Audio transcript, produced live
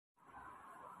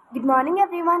Good morning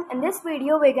everyone. In this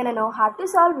video we're gonna know how to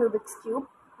solve Rubik's Cube.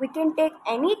 We can take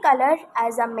any color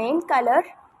as a main color.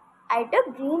 I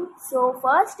took green, so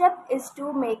first step is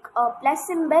to make a plus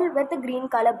symbol with the green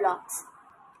color blocks.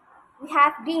 We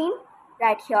have green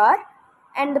right here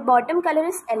and the bottom color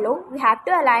is yellow. We have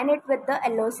to align it with the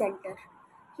yellow center.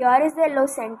 Here is the yellow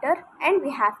center and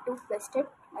we have to twist it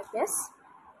like this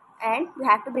and we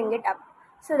have to bring it up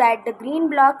so that the green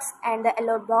blocks and the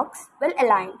yellow blocks will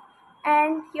align.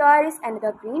 And here is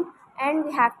another green and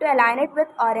we have to align it with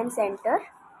orange center.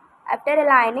 After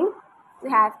aligning,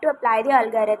 we have to apply the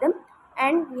algorithm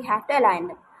and we have to align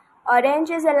them.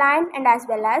 Orange is aligned and as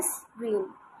well as green.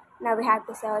 Now we have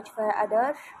to search for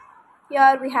other.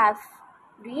 Here we have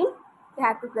green. We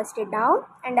have to twist it down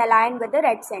and align with the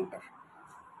red center.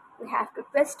 We have to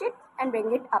twist it and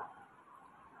bring it up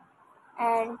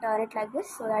and turn it like this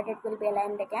so that it will be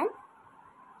aligned again.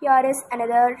 Here is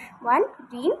another one,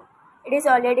 green. It is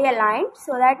already aligned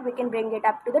so that we can bring it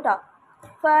up to the top.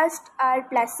 First, our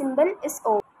plus symbol is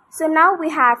over. So now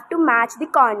we have to match the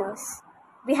corners.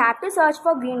 We have to search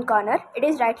for green corner. It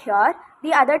is right here.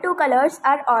 The other two colors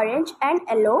are orange and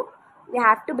yellow. We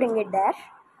have to bring it there.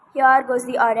 Here goes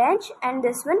the orange and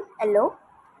this one yellow.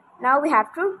 Now we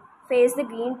have to face the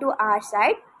green to our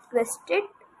side. Twist it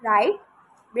right.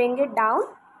 Bring it down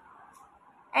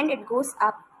and it goes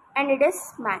up and it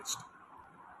is matched.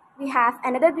 We have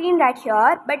another green right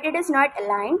here but it is not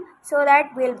aligned, so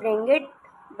that we'll bring it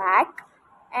back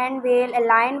and we'll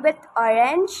align with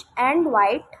orange and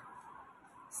white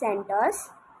centers.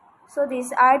 So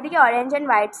these are the orange and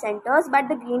white centers but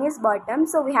the green is bottom,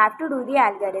 so we have to do the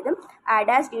algorithm r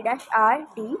dash d dash r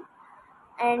d,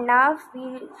 and now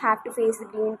we have to face the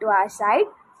green to our side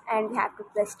and we have to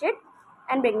twist it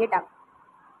and bring it up.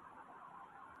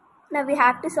 Now we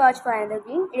have to search for another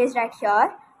green. It is right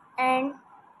here and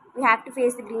we have to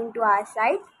face the green to our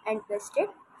side and twist it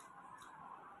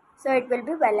so it will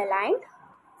be well aligned.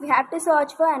 We have to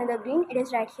search for another green. It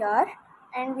is right here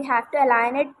and we have to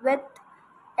align it with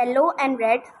yellow and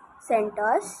red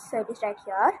centers. So it is right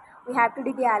here. We have to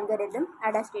do the algorithm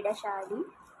r dash d dash r d.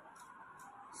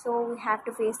 So we have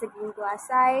to face the green to our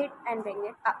side and bring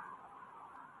it up.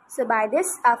 So by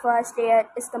this our first layer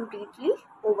is completely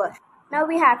over. Now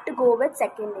we have to go with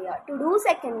second layer. To do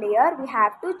second layer, we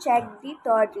have to check the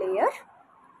third layer.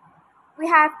 We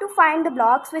have to find the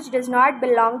blocks which does not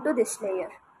belong to this layer.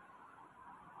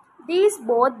 These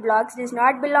both blocks does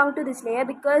not belong to this layer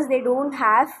because they don't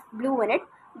have blue in it.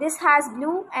 This has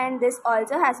blue and this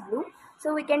also has blue.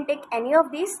 So we can take any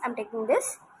of these. I'm taking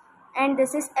this. And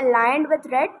this is aligned with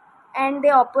red and the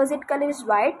opposite color is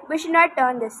white. We should not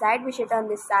turn this side. We should turn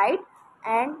this side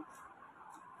and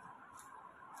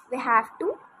we have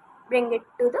to bring it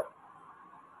to the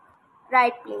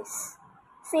right place.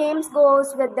 Same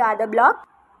goes with the other block.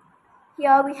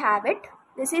 Here we have it.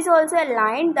 This is also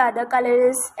aligned. The other color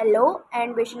is yellow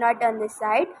and we should not turn this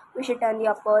side. We should turn the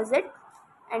opposite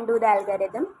and do the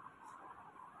algorithm.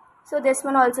 So this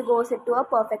one also goes into a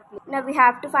perfect place. Now we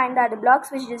have to find the other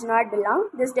blocks which does not belong.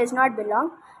 This does not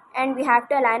belong and we have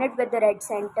to align it with the red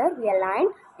center. We align.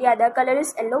 The other color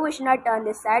is yellow. We should not turn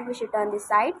this side. We should turn this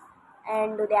side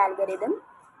and do the algorithm.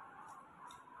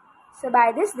 So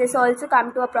by this also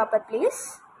come to a proper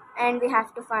place and we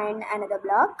have to find another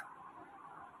block.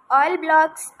 All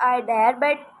blocks are there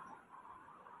but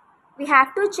we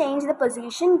have to change the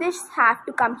position. This have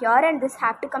to come here and this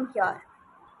have to come here.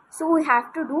 So we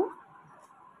have to do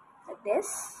like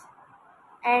this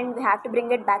and we have to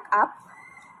bring it back up.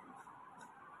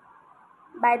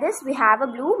 By this we have a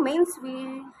blue, means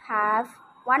we have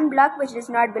one block which does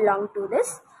not belong to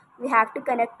this. We have to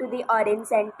connect to the orange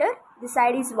center. This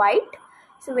side is white,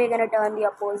 so we're going to turn the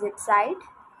opposite side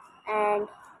and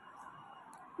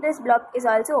this block is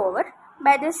also over.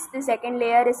 By this, the second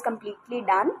layer is completely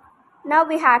done. Now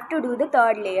we have to do the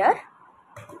third layer.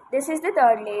 This is the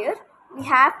third layer. We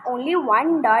have only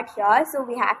one dot here, so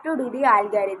we have to do the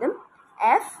algorithm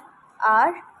F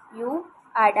R U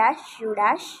R dash U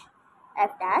dash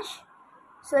F dash,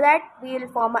 so that we will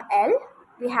form a L.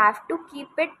 We have to keep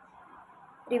it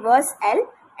reverse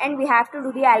L and we have to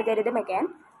do the algorithm again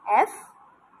F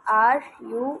R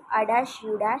U R dash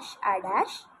U dash R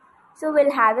dash. So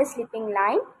we'll have a slipping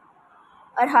line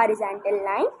or horizontal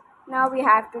line. Now we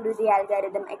have to do the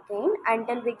algorithm again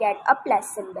until we get a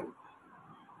plus symbol.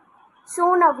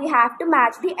 So now we have to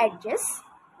match the edges.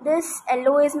 This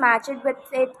yellow is matched with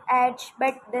its edge,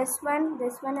 but this one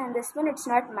and this one, it's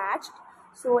not matched.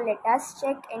 So let us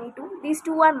check any two. These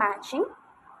two are matching.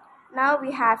 Now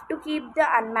we have to keep the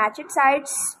unmatched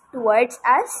sides towards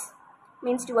us,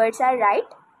 means towards our right.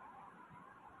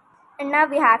 And now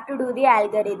we have to do the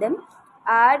algorithm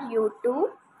R U2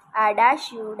 R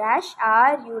dash U dash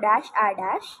R U dash R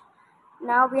dash.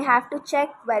 Now we have to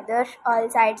check whether all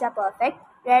sides are perfect.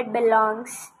 Red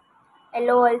belongs,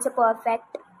 yellow also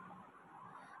perfect,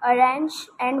 orange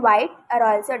and white are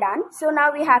also done. So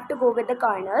now we have to go with the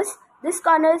corners. This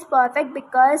corner is perfect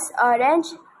because orange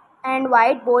and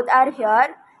white both are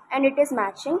here and it is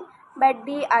matching, but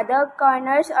the other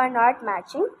corners are not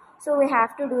matching. So we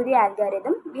have to do the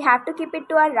algorithm. We have to keep it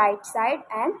to our right side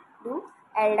and do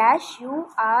L dash U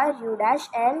R U dash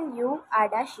L U R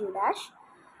dash U dash.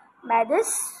 By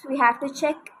this we have to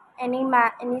check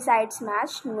any sides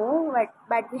match. No,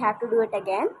 but we have to do it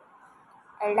again.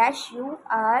 L dash U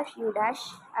R U dash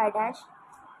R dash.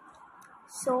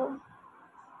 So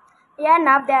yeah,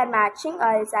 now they are matching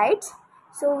all sides.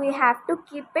 So we have to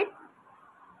keep it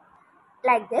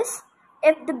like this.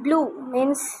 If the blue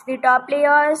means the top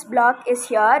layer's block is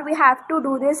here, we have to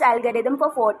do this algorithm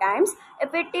for 4 times.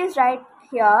 If it is right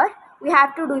here, we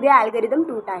have to do the algorithm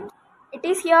 2 times. It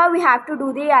is here, we have to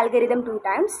do the algorithm 2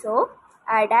 times. So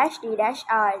R dash D dash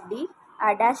R D,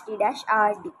 R dash D dash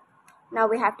R D. Now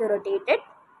we have to rotate it.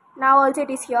 Now also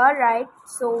it is here, right?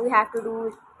 So we have to do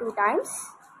it 2 times.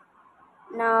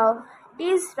 Now it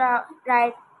is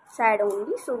right side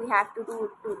only, so we have to do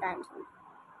it 2 times only.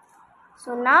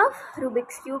 So now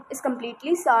Rubik's Cube is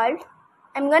completely solved.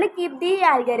 I'm gonna keep the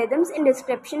algorithms in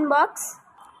description box.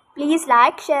 Please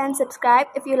like, share and subscribe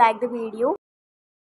if you like the video.